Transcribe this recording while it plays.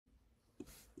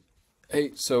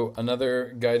Hey, so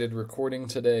another guided recording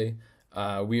today.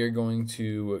 We are going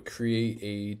to create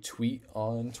a tweet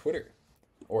on Twitter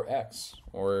or X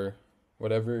or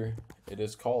whatever it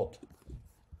is called.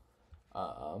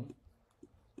 Um,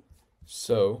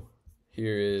 so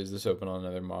here is this open on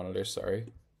another monitor.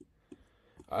 Sorry.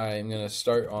 I'm going to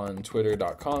start on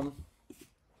twitter.com.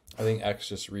 I think X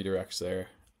just redirects there.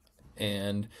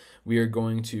 And we are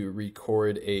going to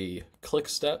record a click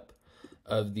step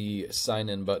of the sign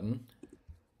in button,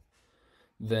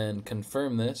 then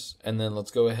confirm this, and then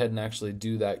let's go ahead and actually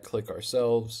do that click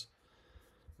ourselves.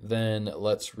 Then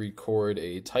let's record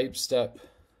a type step.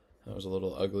 That was a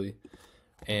little ugly.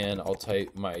 And I'll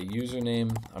type my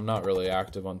username. I'm not really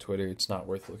active on Twitter. It's not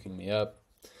worth looking me up.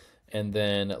 And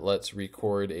then let's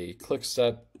record a click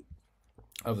step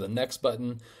of the next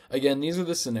button. Again, these are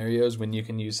the scenarios when you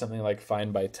can use something like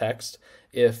find by text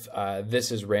if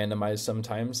this is randomized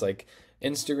sometimes. Like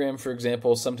Instagram, for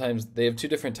example, sometimes they have two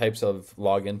different types of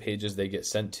login pages they get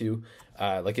sent to.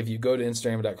 Like if you go to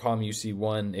Instagram.com, you see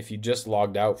one. If you just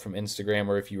logged out from Instagram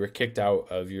or if you were kicked out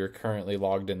of your currently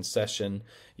logged in session,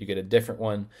 you get a different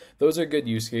one. Those are good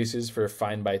use cases for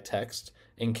find by text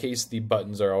in case the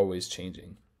buttons are always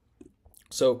changing.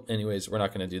 So anyways, we're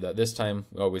not going to do that this time.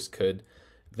 We always could.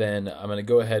 Then I'm going to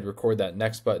go ahead, record that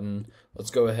next button.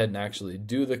 Let's go ahead and actually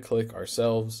do the click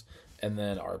ourselves. And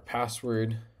then our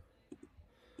password.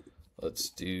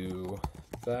 Let's do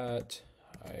that.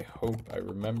 I hope I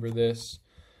remember this.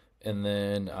 And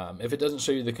then if it doesn't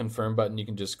show you the confirm button, you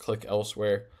can just click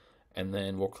elsewhere. And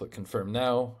then we'll click confirm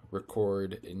now.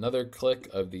 Record another click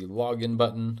of the login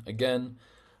button again.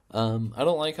 I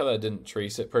don't like how that didn't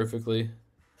trace it perfectly.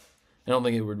 I don't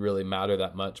think it would really matter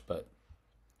that much, but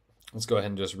let's go ahead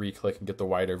and just re-click and get the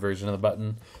wider version of the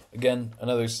button. Again,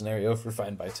 another scenario for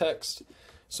find by text.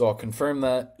 So I'll confirm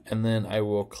that, and then I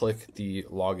will click the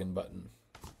login button.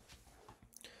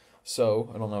 So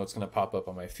I don't know what's going to pop up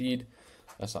on my feed.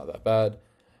 That's not that bad.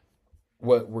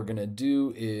 What we're going to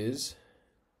do is,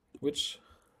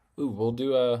 we'll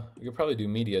do, we could probably do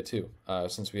media too,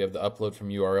 since we have the upload from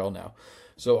URL now.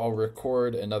 So I'll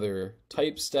record another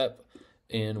type step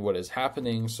in what is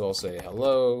happening. So I'll say,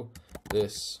 hello,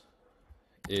 this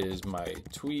is my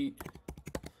tweet,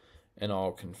 and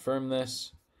I'll confirm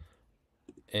this.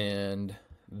 And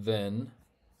then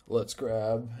let's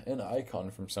grab an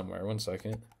icon from somewhere. 1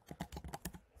 second.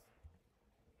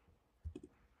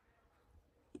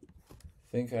 I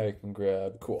think I can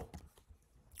grab, cool.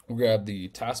 We'll grab the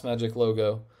TaskMagic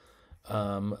logo.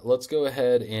 Let's go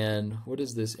ahead and what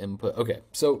is this input? Okay,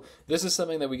 so this is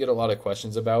something that we get a lot of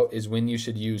questions about, is when you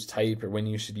should use type or when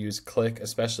you should use click,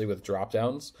 especially with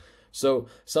dropdowns. So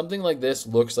something like this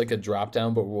looks like a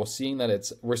dropdown, but we're seeing that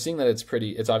it's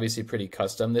obviously pretty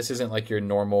custom. This isn't like your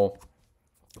normal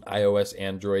iOS,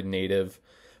 Android native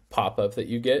pop-up that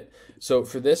you get. So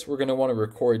for this, we're going to want to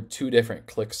record two different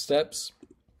click steps.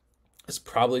 This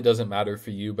probably doesn't matter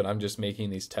for you, but I'm just making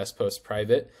these test posts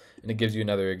private, and it gives you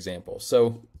another example.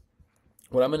 So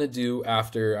what I'm going to do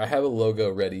after I have a logo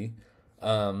ready,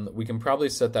 we can probably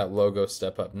set that logo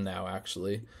step up now,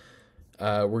 actually.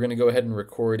 We're going to go ahead and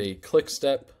record a click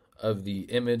step of the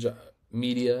image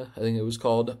media, I think it was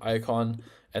called, icon,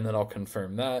 and then I'll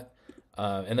confirm that.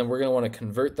 And then we're going to want to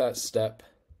convert that step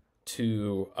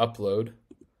to upload.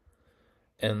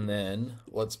 And then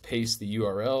let's paste the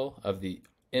URL of the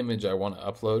image I want to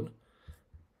upload.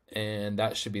 And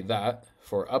that should be that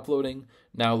for uploading.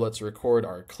 Now let's record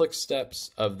our click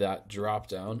steps of that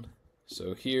dropdown.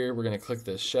 So here we're going to click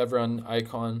this chevron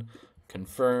icon,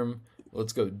 confirm.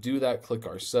 Let's go do that click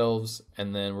ourselves,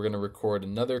 and then we're going to record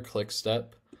another click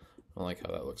step. I don't like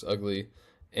how that looks ugly.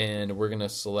 And we're going to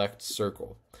select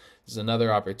circle. This is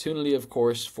another opportunity, of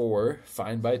course, for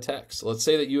find by text. Let's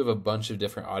say that you have a bunch of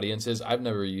different audiences. I've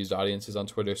never used audiences on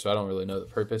Twitter, so I don't really know the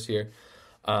purpose here.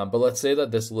 But let's say that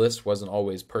this list wasn't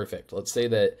always perfect. Let's say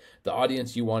that the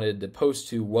audience you wanted to post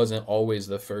to wasn't always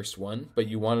the first one, but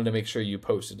you wanted to make sure you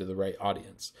posted to the right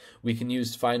audience. We can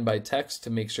use find by text to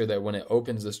make sure that when it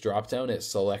opens this dropdown, it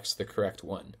selects the correct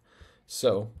one.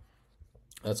 So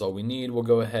that's all we need. We'll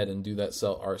go ahead and do that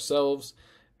ourselves.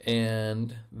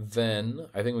 And then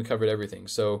I think we covered everything.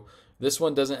 So this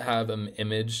one doesn't have an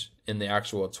image in the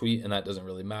actual tweet, and that doesn't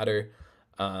really matter.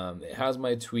 It has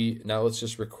my tweet. Now let's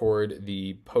just record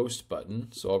the post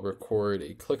button. So I'll record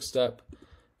a click step.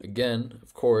 Again,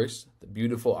 of course, the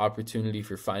beautiful opportunity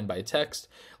for find by text.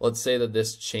 Let's say that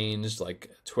this changed,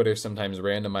 like Twitter sometimes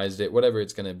randomized it, whatever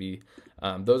it's going to be.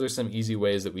 Those are some easy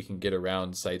ways that we can get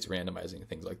around sites randomizing,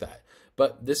 things like that.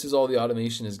 But this is all the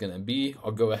automation is going to be.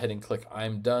 I'll go ahead and click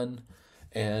I'm done.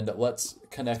 And let's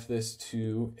connect this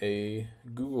to a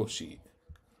Google Sheet.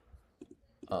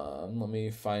 Let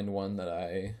me find one that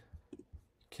I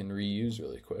can reuse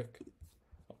really quick.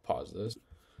 I'll pause this.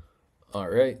 All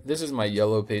right, this is my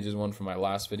yellow pages one from my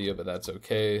last video, but that's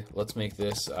okay. Let's make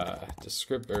this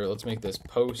let's make this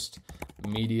post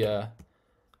media.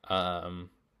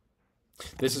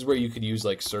 This is where you could use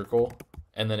like circle,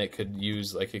 and then it could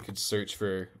use like it could search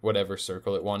for whatever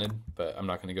circle it wanted, but I'm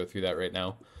not going to go through that right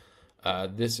now.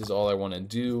 This is all I want to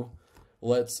do.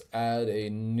 Let's add a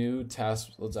new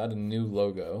task. Let's add a new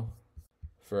logo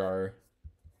for our.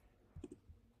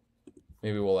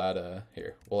 Maybe we'll add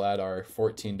we'll add our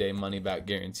 14-day money back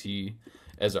guarantee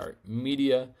as our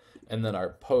media, and then our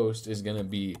post is going to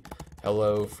be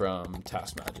hello from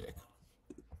TaskMagic.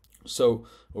 So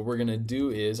what we're going to do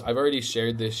is, I've already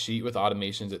shared this sheet with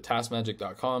automations at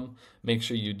taskmagic.com. Make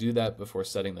sure you do that before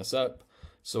setting this up.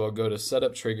 So I'll go to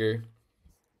setup trigger,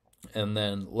 and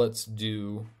then let's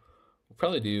do, we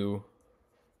could do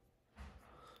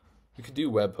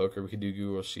Webhook, or we could do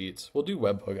Google Sheets. We'll do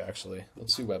Webhook actually.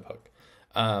 Let's do Webhook.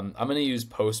 I'm going to use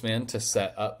Postman to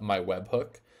set up my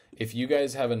Webhook. If you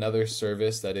guys have another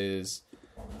service that is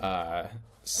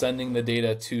sending the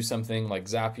data to something like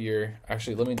Zapier,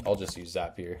 actually I'll just use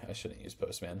Zapier. I shouldn't use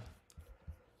Postman.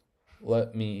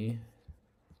 Let me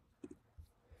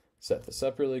set this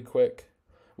up really quick.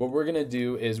 What we're going to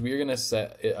do is we're going to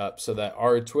set it up so that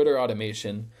our Twitter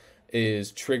automation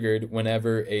is triggered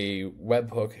whenever a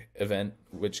webhook event,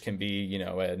 which can be, you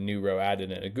know, a new row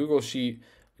added in a Google Sheet,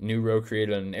 new row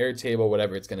created on an Airtable,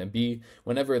 whatever it's going to be.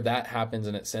 Whenever that happens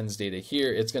and it sends data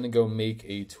here, it's going to go make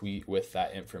a tweet with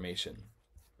that information.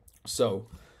 So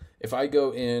if I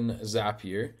go in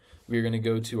Zapier, we're going to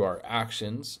go to our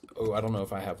actions. Oh, I don't know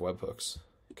if I have webhooks.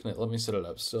 Let me set it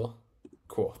up still.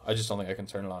 Cool. I just don't think I can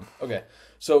turn it on. Okay.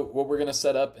 So what we're going to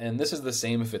set up, and this is the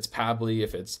same if it's Pabbly,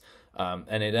 if it's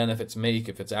N8N, if it's Make,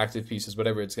 if it's Active Pieces,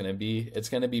 whatever it's going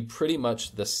to be pretty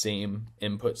much the same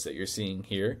inputs that you're seeing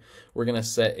here. We're going to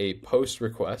set a post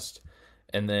request,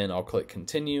 and then I'll click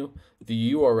continue.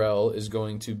 The URL is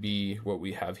going to be what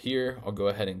we have here. I'll go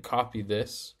ahead and copy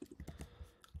this.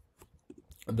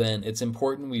 Then it's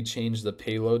important we change the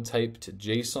payload type to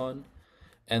JSON.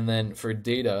 And then for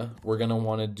data, we're going to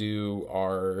want to do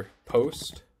our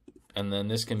post. And then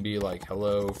this can be like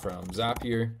hello from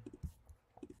Zapier.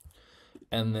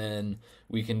 And then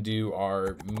we can do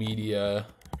our media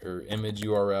or image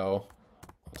URL.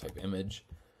 I'll type image.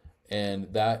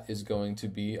 And that is going to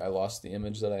be, I lost the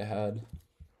image that I had.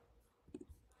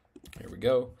 Here we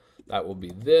go. That will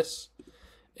be this.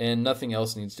 And nothing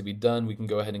else needs to be done. We can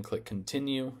go ahead and click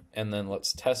continue. And then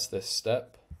let's test this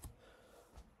step.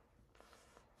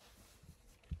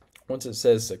 Once it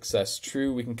says success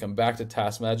true, we can come back to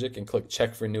TaskMagic and click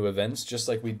check for new events, just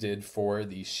like we did for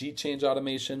the sheet change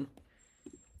automation.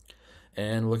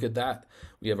 And look at that.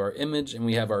 We have our image and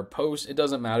we have our post. It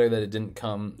doesn't matter that it didn't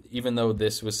come, even though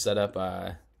this was set up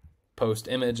post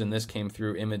image and this came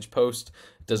through image post,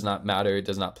 it does not matter. It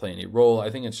does not play any role. I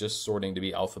think it's just sorting to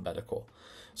be alphabetical.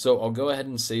 So I'll go ahead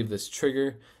and save this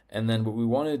trigger. And then what we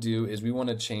want to do is we want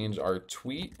to change our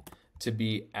tweet to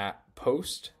be at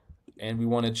post. And we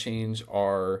want to change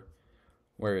our,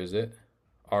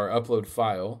 our upload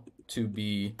file to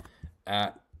be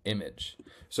at image.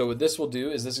 So what this will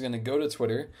do is this is going to go to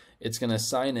Twitter. It's going to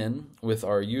sign in with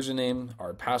our username,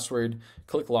 our password,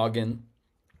 click login.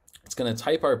 It's going to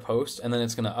type our post, and then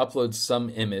it's going to upload some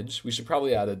image. We should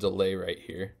probably add a delay right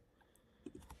here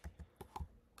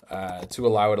to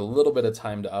allow it a little bit of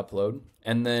time to upload.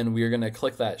 And then we're going to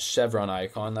click that chevron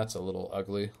icon. That's a little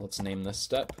ugly. Let's name this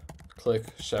step. Click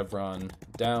chevron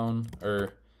down,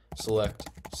 or select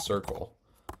circle,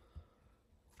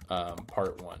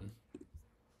 part 1.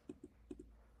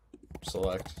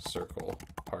 Select circle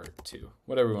part 2,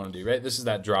 whatever we want to do, right? This is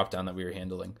that drop down that we were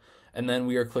handling. And then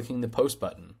we are clicking the post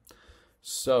button.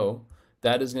 So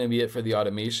that is going to be it for the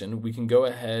automation. We can go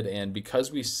ahead and,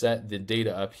 because we set the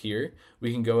data up here,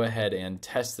 we can go ahead and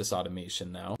test this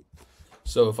automation now.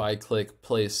 So if I click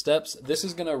play steps, this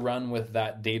is going to run with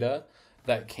that data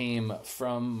that came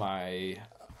from my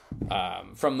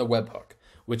from the webhook,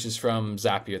 which is from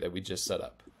Zapier that we just set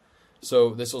up.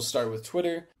 So this will start with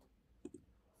Twitter,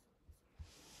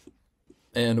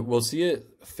 and we'll see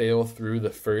it fail through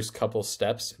the first couple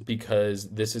steps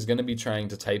because this is going to be trying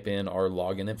to type in our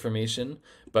login information,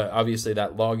 but obviously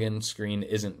that login screen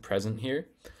isn't present here.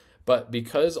 But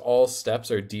because all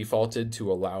steps are defaulted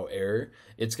to allow error,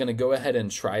 it's going to go ahead and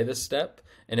try this step,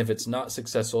 and if it's not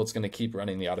successful, it's going to keep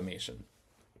running the automation.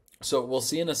 So we'll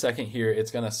see in a second here,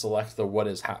 it's going to select the what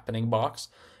is happening box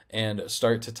and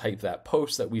start to type that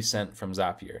post that we sent from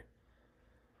Zapier.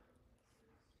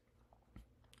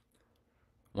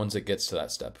 Once it gets to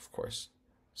that step, of course.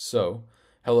 So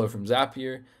hello from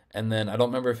Zapier. And then I don't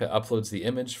remember if it uploads the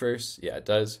image first. Yeah, it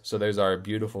does. So there's our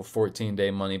beautiful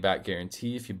 14-day money back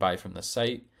guarantee if you buy from the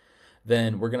site.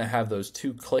 Then we're going to have those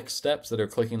 2 click steps that are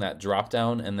clicking that drop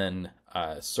down and then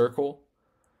circle.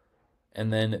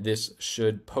 And then this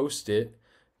should post it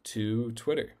to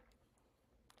Twitter.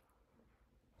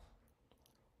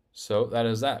 So that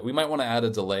is that. We might want to add a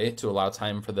delay to allow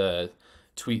time for the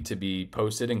tweet to be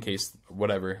posted in case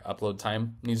whatever upload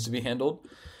time needs to be handled.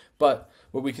 But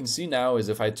what we can see now is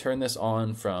if I turn this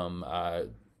on from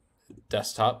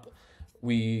desktop,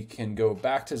 we can go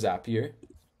back to Zapier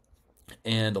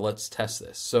and let's test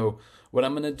this. So what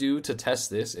I'm going to do to test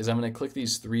this is I'm going to click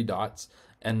these 3 dots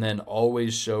and then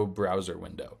always show browser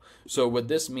window. So what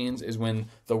this means is when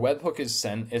the webhook is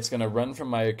sent, it's going to run from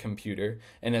my computer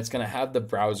and it's going to have the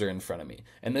browser in front of me.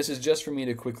 And this is just for me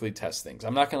to quickly test things.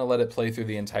 I'm not going to let it play through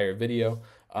the entire video.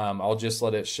 I'll just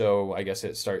let it show, I guess,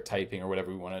 it start typing or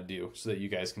whatever we want to do so that you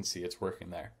guys can see it's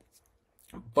working there.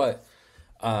 But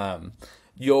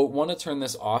you'll want to turn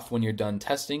this off when you're done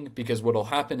testing, because what will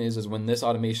happen is when this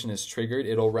automation is triggered,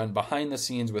 it'll run behind the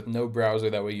scenes with no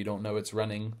browser. That way you don't know it's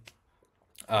running.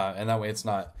 And that way it's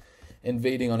not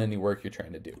invading on any work you're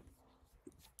trying to do.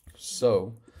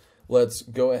 So let's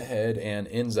go ahead and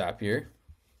in Zapier,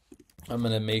 I'm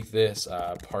going to make this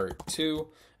part 2.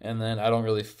 And then I don't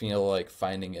really feel like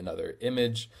finding another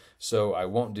image, so I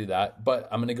won't do that. But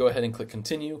I'm going to go ahead and click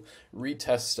continue,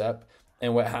 retest step.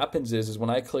 And what happens is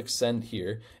when I click send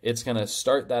here, it's going to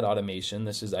start that automation.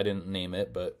 This is, I didn't name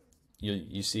it, but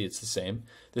you see it's the same.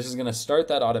 This is going to start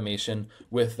that automation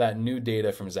with that new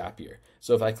data from Zapier.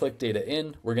 So if I click data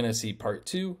in, we're going to see part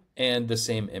 2 and the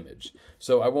same image.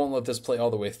 So I won't let this play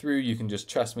all the way through. You can just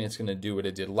trust me, it's going to do what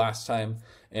it did last time.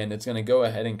 And it's going to go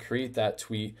ahead and create that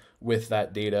tweet with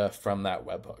that data from that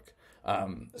webhook.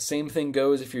 Same thing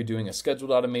goes if you're doing a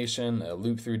scheduled automation, a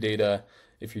loop through data,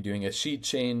 if you're doing a sheet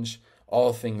change,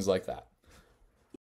 all things like that.